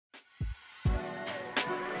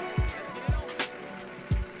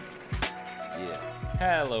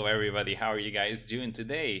Hello everybody, how are you guys doing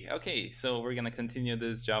today? Okay, so we're gonna continue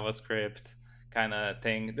this JavaScript kind of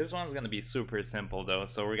thing. This one's gonna be super simple though,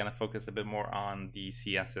 so we're gonna focus a bit more on the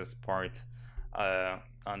CSS part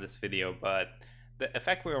on this video. But the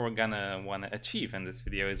effect we're gonna want to achieve in this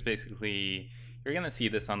video is basically, you're gonna see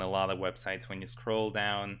this on a lot of websites when you scroll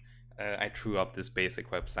down. I threw up this basic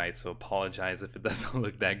website, so apologize if it doesn't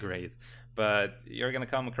look that great. But you're gonna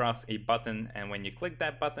come across a button, and when you click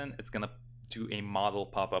that button, it's gonna do a modal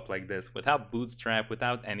pop-up like this without Bootstrap,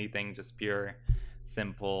 without anything, just pure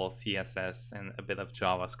simple CSS and a bit of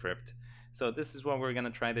JavaScript. So this is what we're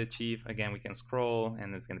gonna try to achieve. Again, we can scroll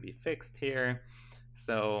and it's gonna be fixed here.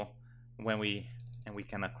 So when we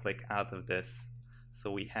kind of click out of this,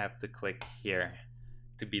 so we have to click here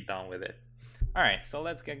to be done with it. All right, so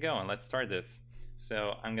let's get going. Let's start this.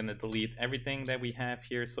 So I'm gonna delete everything that we have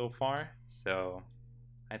here so far. So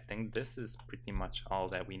I think this is pretty much all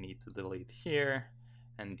that we need to delete here.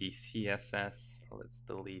 And the CSS, let's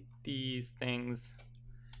delete these things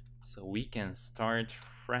so we can start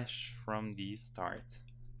fresh from the start.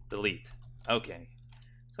 Delete. Okay,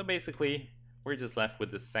 so basically we're just left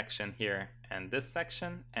with this section here and this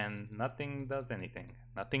section, and nothing does anything.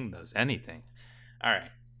 Nothing does anything. All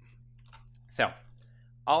right, so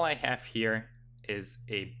all I have here is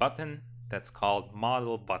a button that's called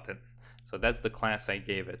Modal button. So that's the class I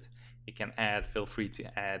gave it. You can feel free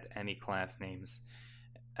to add any class names.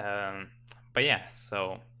 But yeah,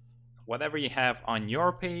 so whatever you have on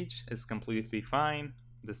your page is completely fine.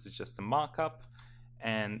 This is just a mock-up.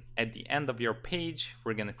 And at the end of your page,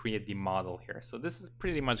 we're gonna create the model here. So this is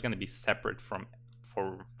pretty much gonna be separate from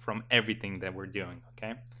everything that we're doing,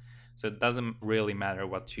 okay? So it doesn't really matter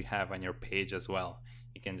what you have on your page as well.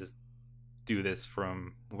 You can just do this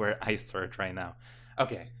from where I start right now.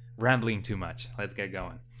 Okay. Rambling too much. Let's get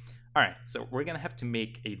going. All right, so we're gonna have to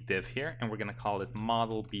make a div here, and we're gonna call it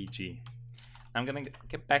modal BG. I'm gonna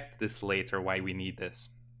get back to this later, why we need this.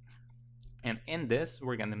 And in this,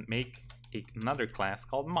 we're gonna make another class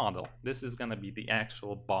called model. This is gonna be the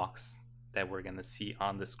actual box that we're gonna see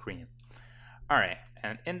on the screen. All right,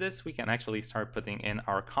 and in this, we can actually start putting in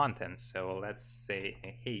our content. So let's say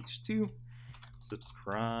H2,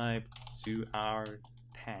 subscribe to our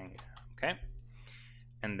tag, okay?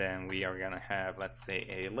 And then we are gonna have, let's say,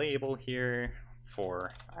 a label here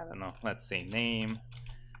for, I don't know, let's say name,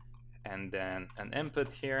 and then an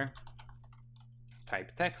input here,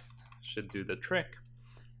 type text, should do the trick.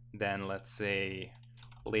 Then let's say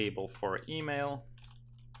label for email.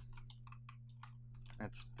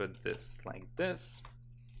 Let's put this like this,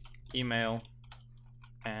 email,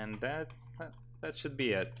 and that should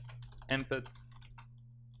be it, input,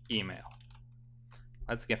 email.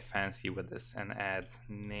 Let's get fancy with this and add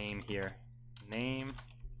name here. Name,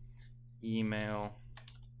 email,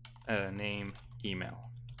 name, email.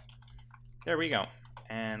 There we go.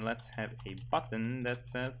 And let's have a button that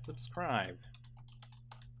says subscribe.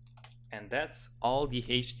 And that's all the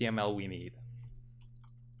HTML we need.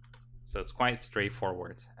 So it's quite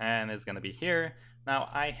straightforward. And it's gonna be here. Now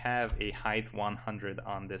I have a height 100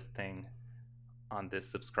 on this thing, on this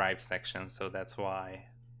subscribe section. So that's why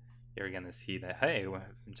you're gonna see that, hey,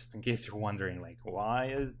 just in case you're wondering, like, why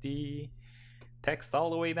is the text all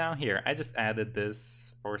the way down here? I just added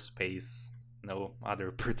this for space, no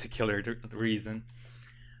other particular reason.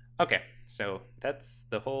 Okay, so that's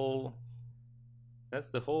the whole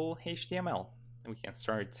HTML. We can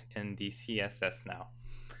start in the CSS now.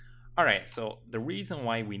 All right, so the reason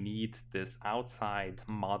why we need this outside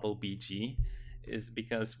modal BG is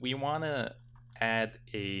because we wanna add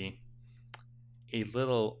a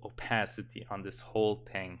little opacity on this whole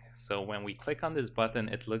thing. So when we click on this button,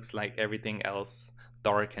 it looks like everything else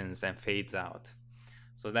darkens and fades out.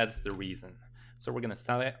 So that's the reason. So we're gonna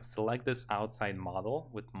select this outside model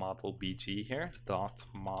with modal BG here, dot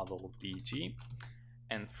modal BG.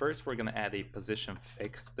 And first we're gonna add a position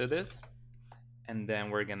fix to this. And then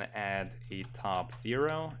we're gonna add a top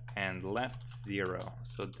 0 and left 0.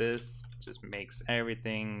 So this just makes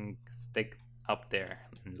everything stick up there,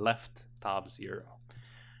 and left top 0.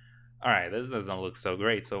 All right, this doesn't look so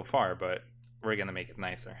great so far, but we're gonna make it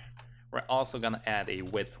nicer. We're also gonna add a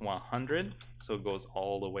width 100, so it goes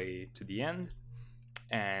all the way to the end.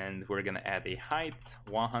 And we're gonna add a height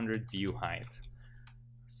 100 view height,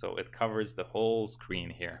 so it covers the whole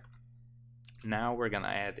screen here. Now we're gonna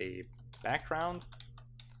add a background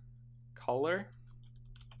color,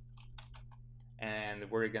 and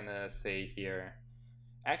we're gonna say here,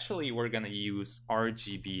 actually we're gonna use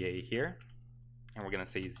RGBA here, and we're gonna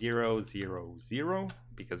say 0, 0, 0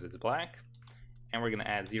 because it's black, and we're gonna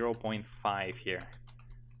add 0.5 here.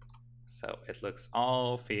 So it looks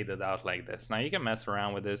all faded out like this. Now you can mess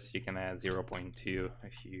around with this. You can add 0.2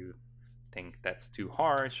 if you think that's too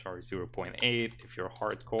harsh, or 0.8 if you're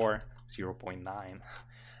hardcore, 0.9.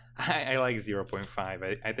 I like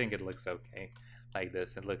 0.5. I think it looks okay like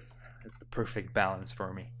this. It's the perfect balance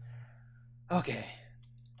for me. Okay.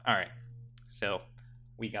 All right. So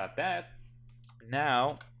we got that.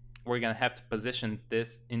 Now we're gonna have to position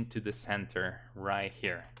this into the center right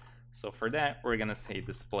here. So for that, we're gonna say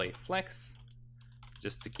display flex,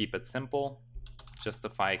 just to keep it simple.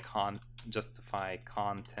 Justify content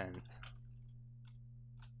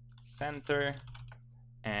center,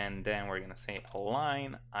 and then we're gonna say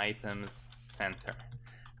align items center.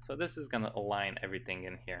 So this is gonna align everything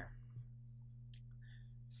in here.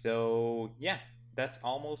 So yeah, that's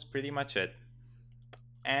almost pretty much it.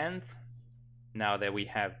 And now that we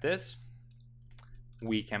have this,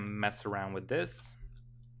 we can mess around with this,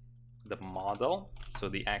 the model, so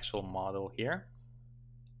the actual model here.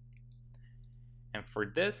 And for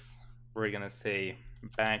this, we're gonna say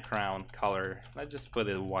background color. Let's just put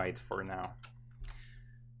it white for now.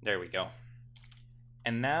 There we go.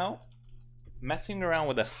 And now, messing around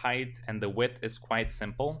with the height and the width is quite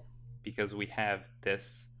simple, because we have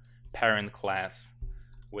this parent class,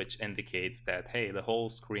 which indicates that, hey, the whole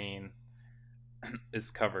screen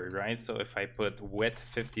is covered, right? So if I put width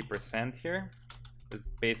 50% here, it's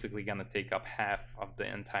basically gonna take up half of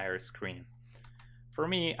the entire screen. For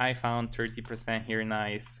me, I found 30% here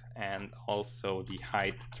nice, and also the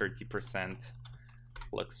height 30%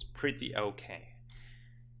 looks pretty okay.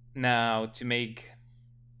 Now, to make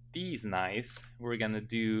these nice, we're gonna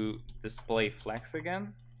do display flex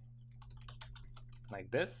again, like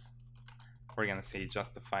this. We're gonna say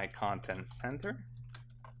justify content center,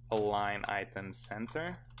 align item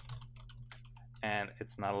center, and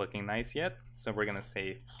it's not looking nice yet, so we're gonna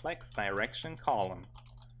say flex direction column.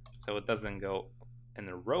 So it doesn't go in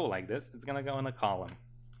a row like this, it's gonna go in a column.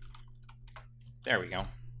 There we go.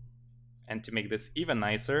 And to make this even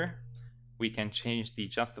nicer, we can change the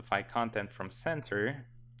justify content from center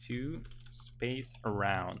to space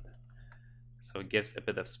around. So it gives a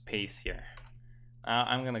bit of space here.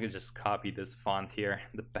 I'm gonna just copy this font here,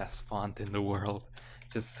 the best font in the world,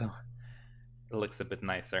 just so it looks a bit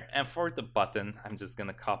nicer. And for the button, I'm just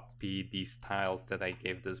gonna copy these styles that I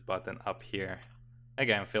gave this button up here.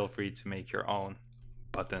 Again, feel free to make your own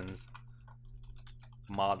buttons.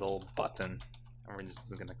 Modal button. And we're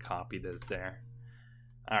just gonna copy this there.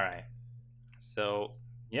 All right. So,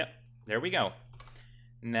 yep, there we go.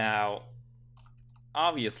 Now,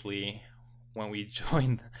 obviously, when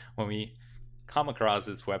we come across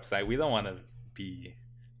this website, we don't want to be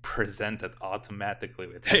presented automatically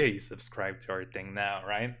with, hey, subscribe to our thing now,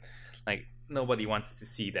 right? Like, nobody wants to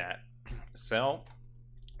see that. So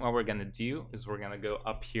what we're gonna do is we're gonna go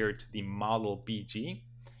up here to the model BG,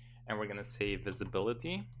 and we're gonna say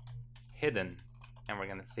visibility hidden, and we're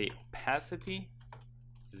gonna say opacity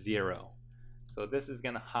 0. So this is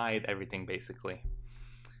gonna hide everything basically.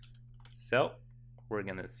 So we're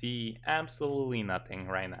gonna see absolutely nothing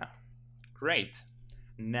right now. Great.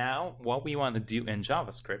 Now what we want to do in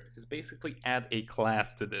JavaScript is basically add a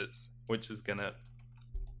class to this, which is gonna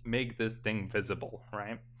make this thing visible,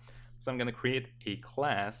 right? So I'm gonna create a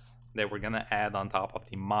class that we're gonna add on top of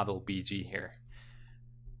the model BG here.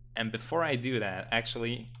 And before I do that,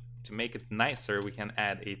 actually, to make it nicer, we can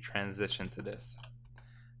add a transition to this.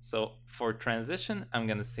 So for transition, I'm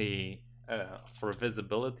gonna say for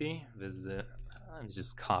visibility, let me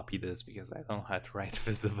just copy this because I don't know how to write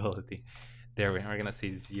visibility. There we're gonna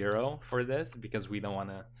say 0 for this because we don't want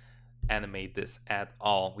to animate this at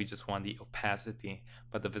all. We just want the opacity,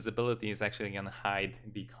 but the visibility is actually gonna hide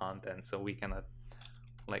the content, so we cannot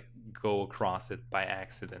like go across it by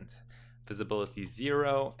accident. Visibility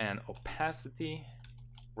 0 and opacity,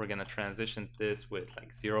 we're gonna transition this with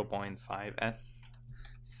like 0.5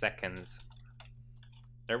 seconds.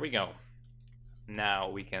 There we go. Now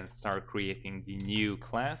we can start creating the new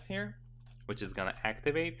class here, which is gonna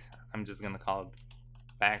activate. I'm just gonna call it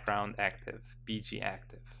background active, BG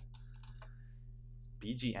active.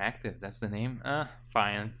 BG active, that's the name?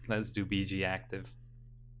 Fine, let's do BG active.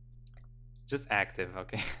 Just active,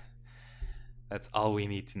 okay? That's all we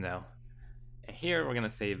need to know. And here we're gonna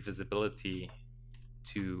say visibility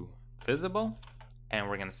to visible, and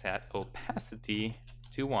we're gonna set opacity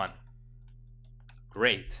to 1.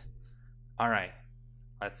 Great. All right,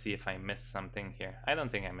 let's see if I missed something here. I don't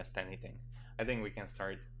think I missed anything. I think we can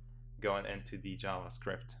start going into the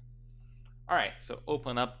JavaScript. All right, so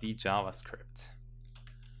open up the JavaScript.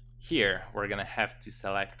 Here, we're gonna have to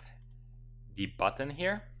select the button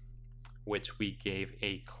here, which we gave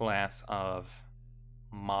a class of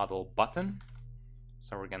model button.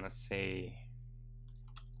 So we're gonna say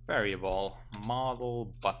variable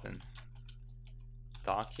model button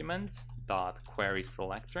document dot query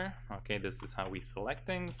selector. Okay, this is how we select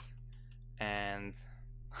things. And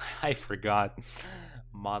I forgot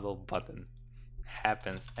model button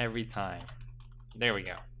happens every time. There we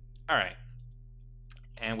go. All right,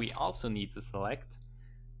 and we also need to select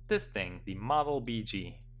this thing, the model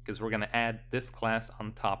BG, because we're gonna add this class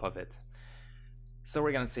on top of it. So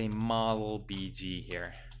we're gonna say model BG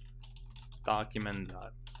here. It's document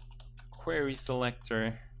dot query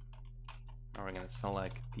selector. And we're gonna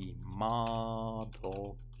select the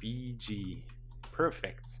model BG.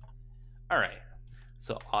 Perfect. All right.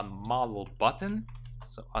 So on model button,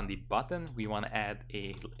 so on the button, we want to add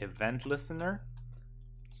a event listener.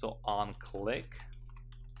 So on click,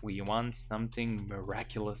 we want something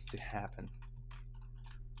miraculous to happen.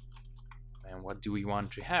 And what do we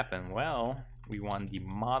want to happen? Well, we want the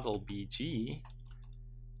model BG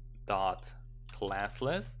dot class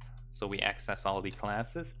list. So we access all the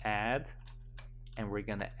classes, add, and we're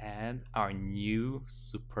gonna add our new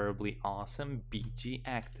superbly awesome BG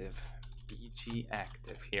active. BG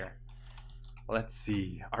active here. Let's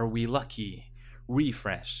see, are we lucky?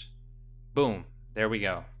 Refresh. Boom, there we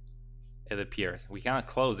go. It appears. We cannot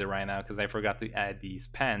close it right now because I forgot to add the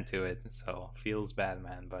span to it, so feels bad,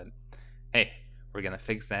 man, but hey, we're gonna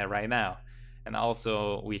fix that right now. And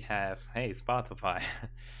also we have, hey, Spotify.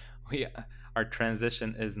 Our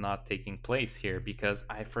transition is not taking place here because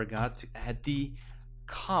I forgot to add the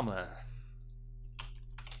comma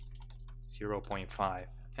 0.5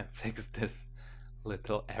 and fix this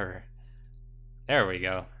little error. There we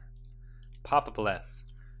go. Pop-up less.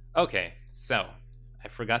 Okay, so I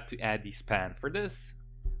forgot to add the span. For this,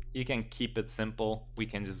 you can keep it simple. We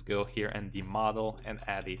can just go here and the model and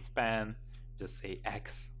add a span. Just say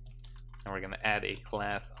X. And we're gonna add a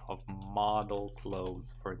class of model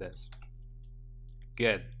close for this.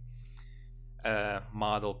 Good.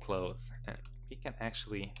 Model close. And we can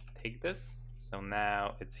actually take this. So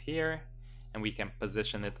now it's here and we can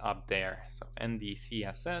position it up there. So in the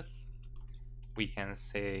CSS, we can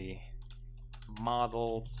say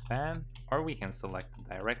model span, or we can select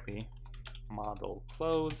directly model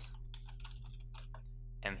close.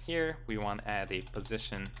 And here we want to add a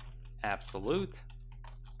position absolute,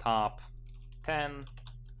 top 10,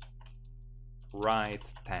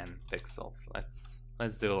 right 10 pixels.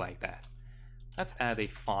 Let's do it like that. Let's add a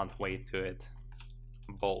font weight to it,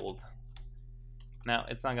 bold. Now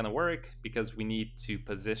it's not gonna work because we need to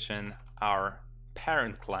position our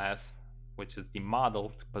parent class, which is the model,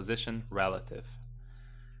 to position relative.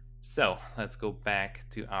 So let's go back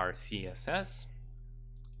to our CSS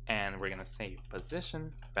and we're gonna say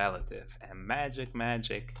position relative, and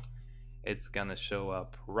magic, it's gonna show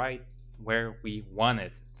up right where we want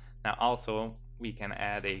it. Now also we can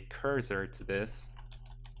add a cursor to this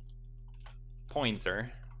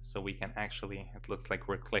pointer so we can actually, it looks like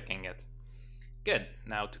we're clicking it. Good.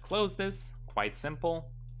 Now to close this, quite simple.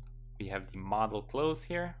 We have the model close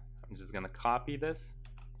here. I'm just gonna copy this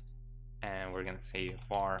and we're gonna say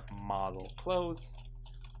var model close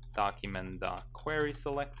document.query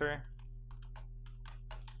selector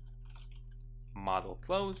model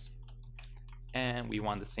close, and we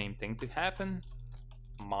want the same thing to happen.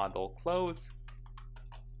 Model close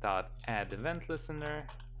dot add event listener,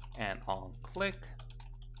 and on click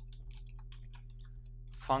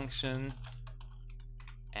function,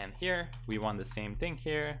 and here we want the same thing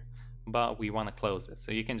here, but we want to close it.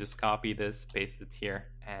 So you can just copy this, paste it here,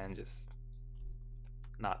 and just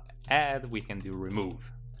not add, we can do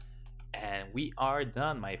remove. And we are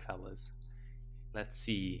done, my fellas. Let's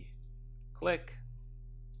see. Click.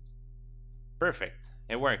 Perfect.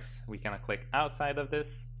 It works. We can click outside of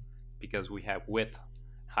this because we have width,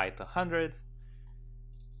 height 100,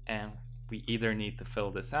 and we either need to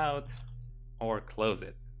fill this out or close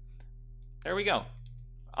it. There we go.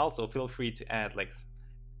 Also, feel free to add like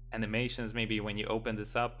animations. Maybe when you open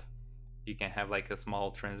this up, you can have like a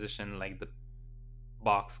small transition, like the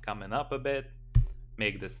box coming up a bit,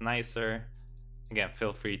 make this nicer. Again,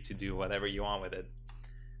 feel free to do whatever you want with it.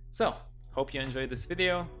 So, hope you enjoyed this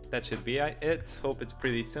video. That should be it. Hope it's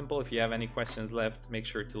pretty simple. If you have any questions left, make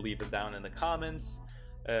sure to leave it down in the comments.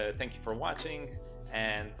 Thank you for watching,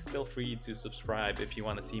 and feel free to subscribe if you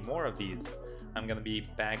want to see more of these. I'm gonna be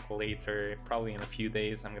back later, probably in a few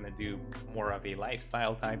days. I'm gonna do more of a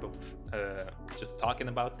lifestyle type of just talking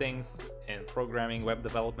about things in programming, web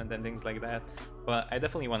development, and things like that. But I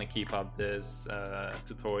definitely want to keep up this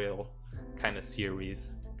tutorial kind of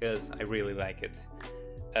series because I really like it.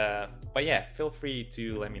 But yeah, feel free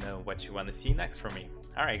to let me know what you want to see next from me.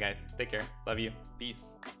 All right, guys, take care. Love you.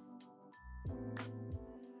 Peace.